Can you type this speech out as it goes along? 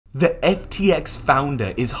The FTX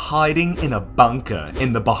founder is hiding in a bunker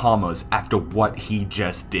in the Bahamas after what he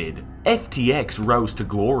just did. FTX rose to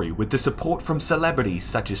glory with the support from celebrities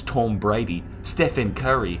such as Tom Brady, Stephen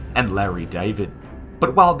Curry, and Larry David.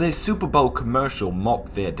 But while their Super Bowl commercial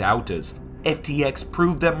mocked their doubters, FTX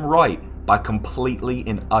proved them right by completely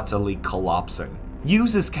and utterly collapsing.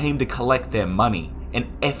 Users came to collect their money, and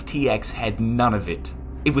FTX had none of it.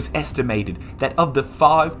 It was estimated that of the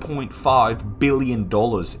 $5.5 billion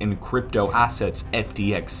in crypto assets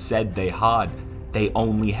FTX said they had, they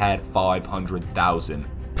only had 500,000.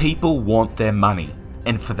 People want their money,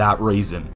 and for that reason,